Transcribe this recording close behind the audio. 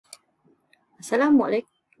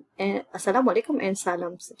Assalamualaikum and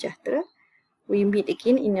salam sejahtera. We meet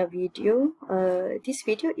again in a video. This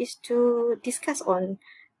video is to discuss on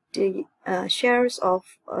the shares of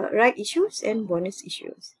right issues and bonus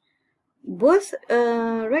issues. Both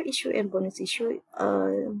right issue and bonus issue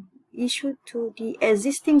issued to the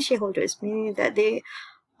existing shareholders, meaning that the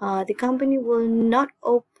company will not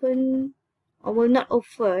open or will not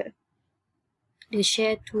offer the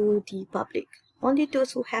share to the public. Only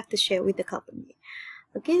those who have the share with the company.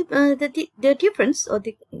 Okay, the difference or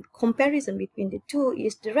the comparison between the two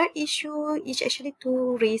is the right issue is actually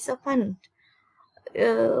to raise a fund.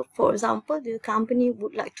 For example, the company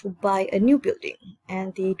would like to buy a new building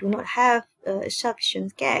and they do not have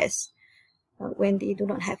sufficient cash. When they do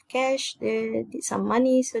not have cash, they need some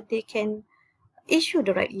money, so they can issue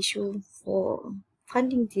the right issue for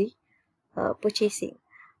funding the purchasing.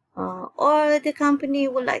 Or the company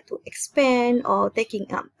would like to expand or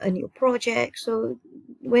taking up a new project, so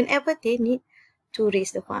whenever they need to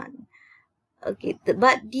raise the fund. Okay,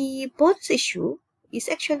 but the bonus issue is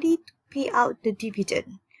actually to pay out the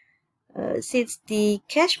dividend. Since the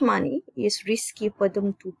cash money is risky for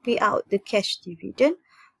them to pay out the cash dividend,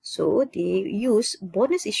 so they use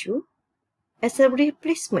bonus issue as a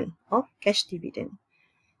replacement of cash dividend.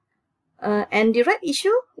 And the right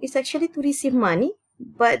issue is actually to receive money,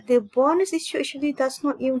 but the bonus issue actually does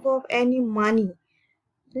not involve any money.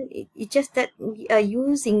 It's just that we are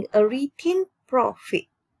using a retained profit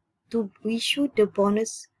to issue the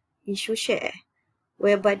bonus issue share,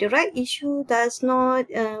 whereby the right issue does not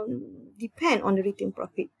depend on the retained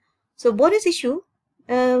profit. So bonus issue,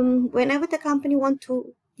 whenever the company want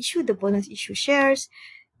to issue the bonus issue shares,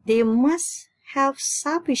 they must have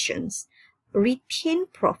sufficient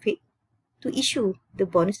retained profit to issue the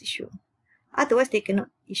bonus issue. Otherwise, they cannot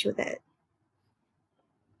issue that.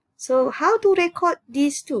 So how to record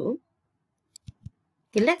these two?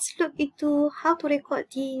 Okay, let's look into how to record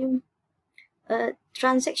the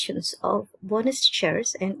transactions of bonus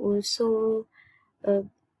shares and also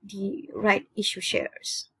the right issue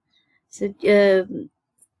shares. So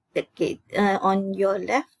okay, on your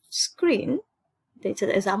left screen, there's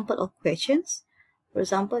an example of questions. For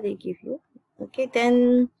example, they give you, okay,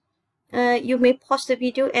 then you may pause the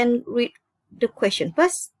video and read the question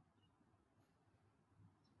first.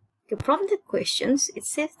 Okay, from the questions, it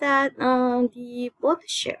says that the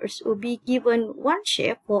bonus shares will be given 1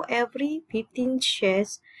 share for every 15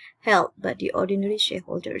 shares held by the ordinary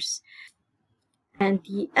shareholders. And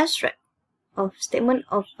the extract of statement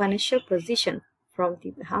of financial position from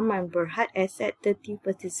the Hamam Berhad as at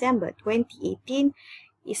 31st December 2018,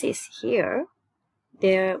 it says here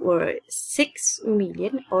there were 6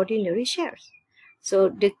 million ordinary shares. So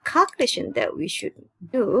the calculation that we should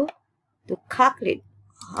do to calculate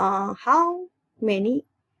how many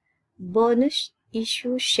bonus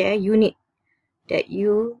issue share unit that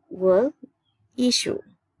you will issue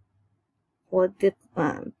for the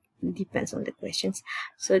depends on the questions.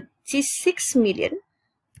 So this 6 million,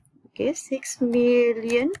 okay, 6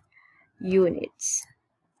 million units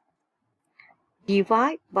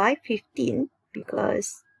divide by 15,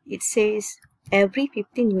 because it says every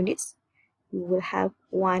 15 units you will have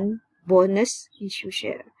 1 bonus issue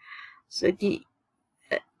share. So the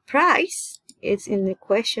price is in the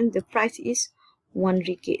question, the price is 1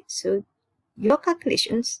 ringgit. So your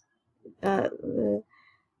calculations would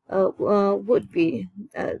be,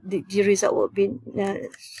 the result would be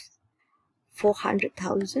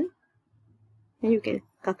 400,000, and you can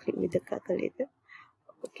calculate with the calculator.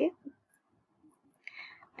 Okay,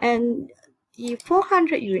 and the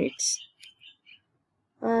 400 units,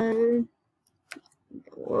 the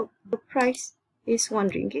price is 1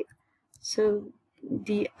 ringgit. So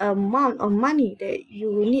the amount of money that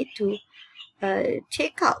you will need to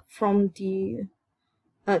take out from the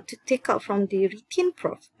retained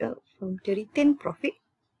profit,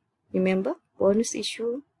 remember, bonus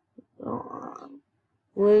issue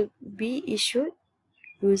will be issued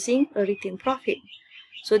using a retained profit.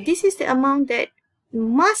 So this is the amount that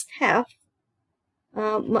must have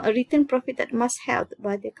a retained profit that must held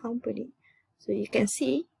by the company. So you can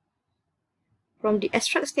see from the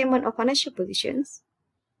extract statement of financial positions,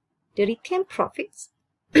 the retained profits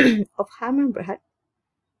of Hamam Berhad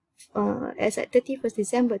as at 31st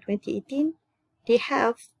December 2018, they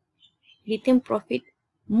have retained profit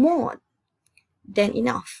more than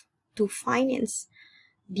enough to finance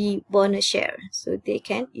the bonus share. So they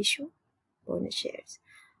can issue bonus shares.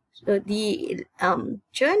 So the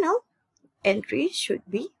journal entry should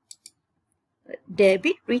be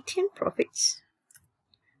debit retained profits,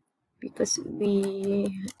 because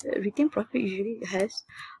retained profit usually has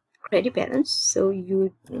credit balance. So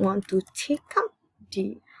you want to take out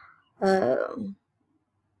the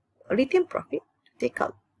retained profit, take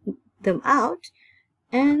out them out,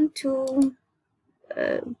 and to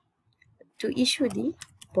issue the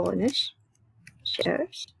bonus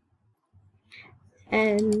shares,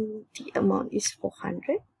 and the amount is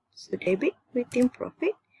 400. So debit retained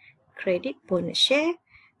profit, credit bonus share,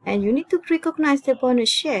 and you need to recognize the bonus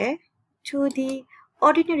share to the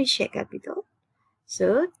ordinary share capital.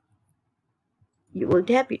 So you will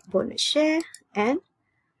debit bonus share and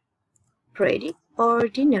credit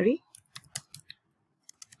ordinary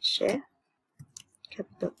share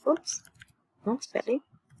capital. Oops, wrong spelling.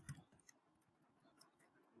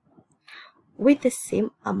 With the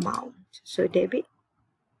same amount. So debit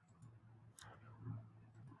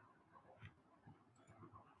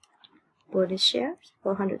bonus shares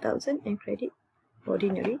 400,000 and credit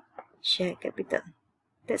ordinary share capital.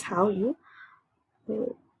 That's how you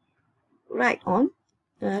write on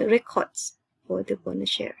records for the bonus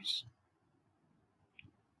shares.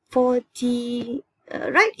 For the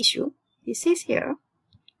right issue, it says here,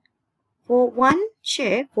 for one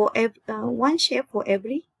share for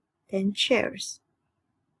every 10 shares.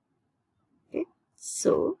 Okay,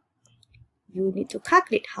 so you need to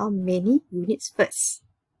calculate how many units first.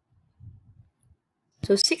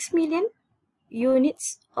 So 6 million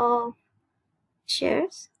units of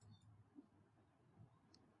shares,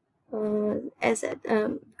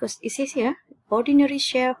 because it says here, ordinary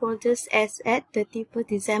shareholders as at 31st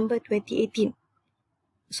December 2018.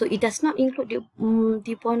 So it does not include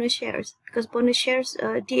the bonus shares, because bonus shares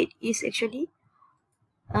date is actually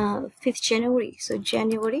 5th January. So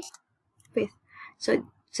January 5th. So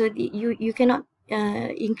you cannot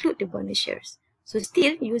include the bonus shares. So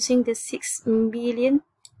still using the 6 million,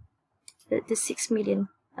 the 6 million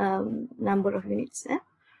number of units.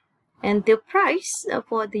 And the price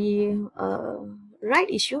for the right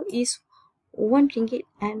issue is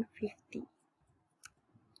RM1.50.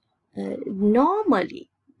 Normally,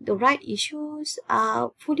 the right issues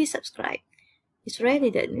are fully subscribed. It's rarely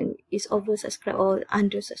that it's oversubscribed or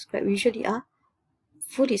undersubscribed. Usually are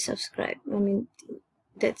fully subscribed. I mean,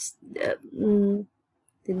 that's the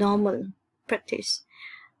normal practice.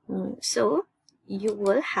 So you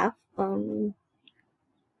will have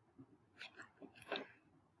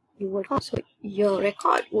so your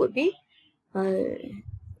record would be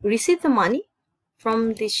receive the money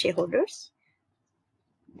from the shareholders.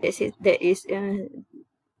 There is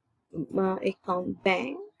account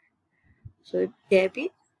bank. So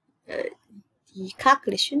debit, the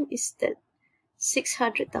calculation is that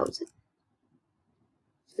 600,000.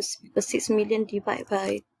 So 6 million divided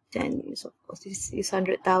by 10 is of course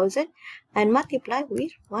 600,000 and multiply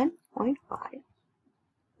with 1.5.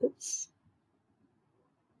 Oops.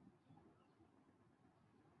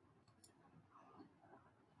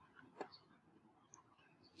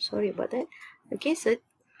 Sorry about that. Okay, so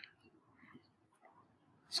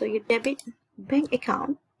you debit bank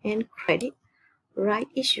account and credit right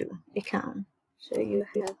issue account. So you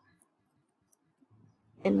have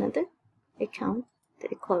another account that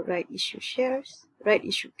they call right issue shares, right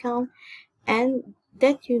issue account, and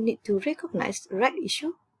then you need to recognize right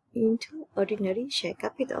issue into ordinary share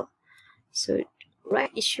capital. So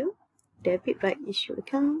right issue, debit right issue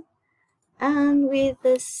account, and with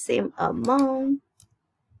the same amount,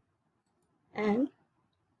 and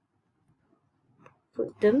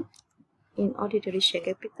put them in ordinary share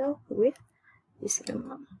capital with this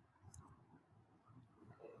amount.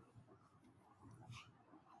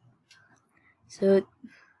 So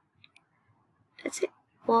that's it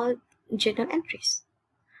for journal entries.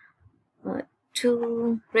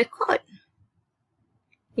 To record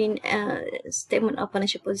in a statement of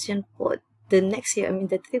financial position for the next year, I mean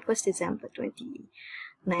the 31st December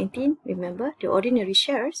 2019, remember the ordinary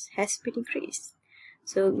shares has been increased.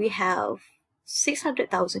 So we have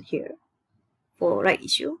 600,000 here for right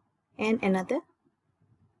issue and another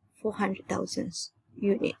 400,000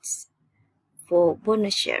 units for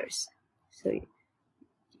bonus shares. So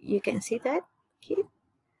you can see that, okay,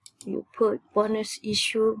 you put bonus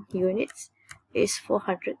issue units is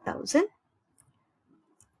 400,000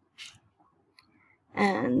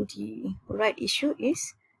 and the right issue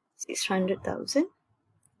is 600,000.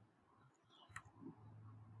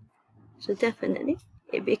 So definitely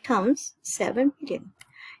it becomes 7 million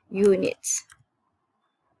units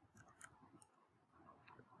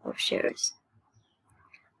of shares.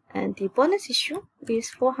 And the bonus issue is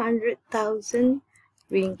 400,000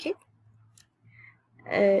 ringgit.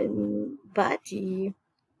 But the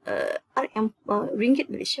ringgit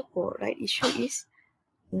Malaysia for right issue is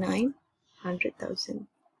 900,000.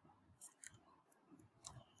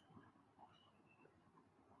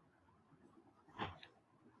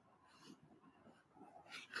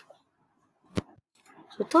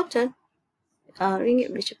 So total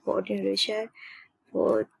ringgit Malaysia for ordinary share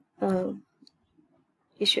for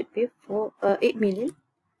it should be for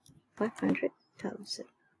 8,500,000.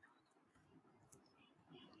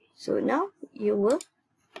 So now you will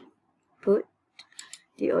put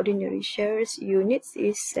the ordinary shares units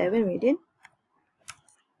is 7 million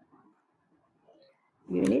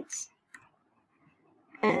units,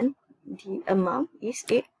 and the amount is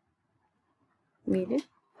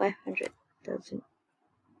 8,500,000.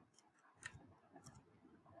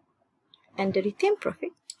 And the retained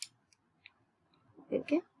profit,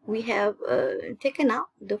 okay, we have taken out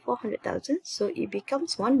the 400,000, so it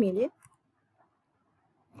becomes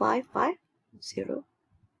 1,550,000.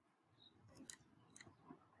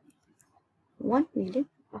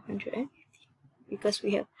 1,550,000, because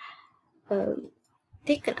we have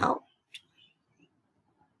taken out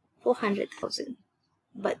 400,000,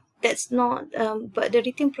 but that's not. But the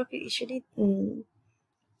retained profit usually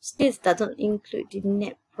still doesn't include the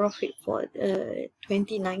net profit for the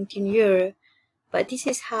 2019 year. But this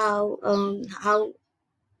is how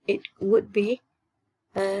it would be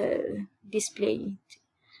displayed.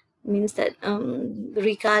 Means that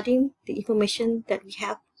regarding the information that we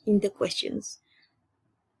have in the questions.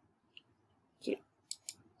 Okay.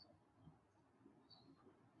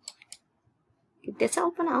 That's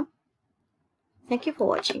all for now. Thank you for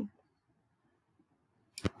watching.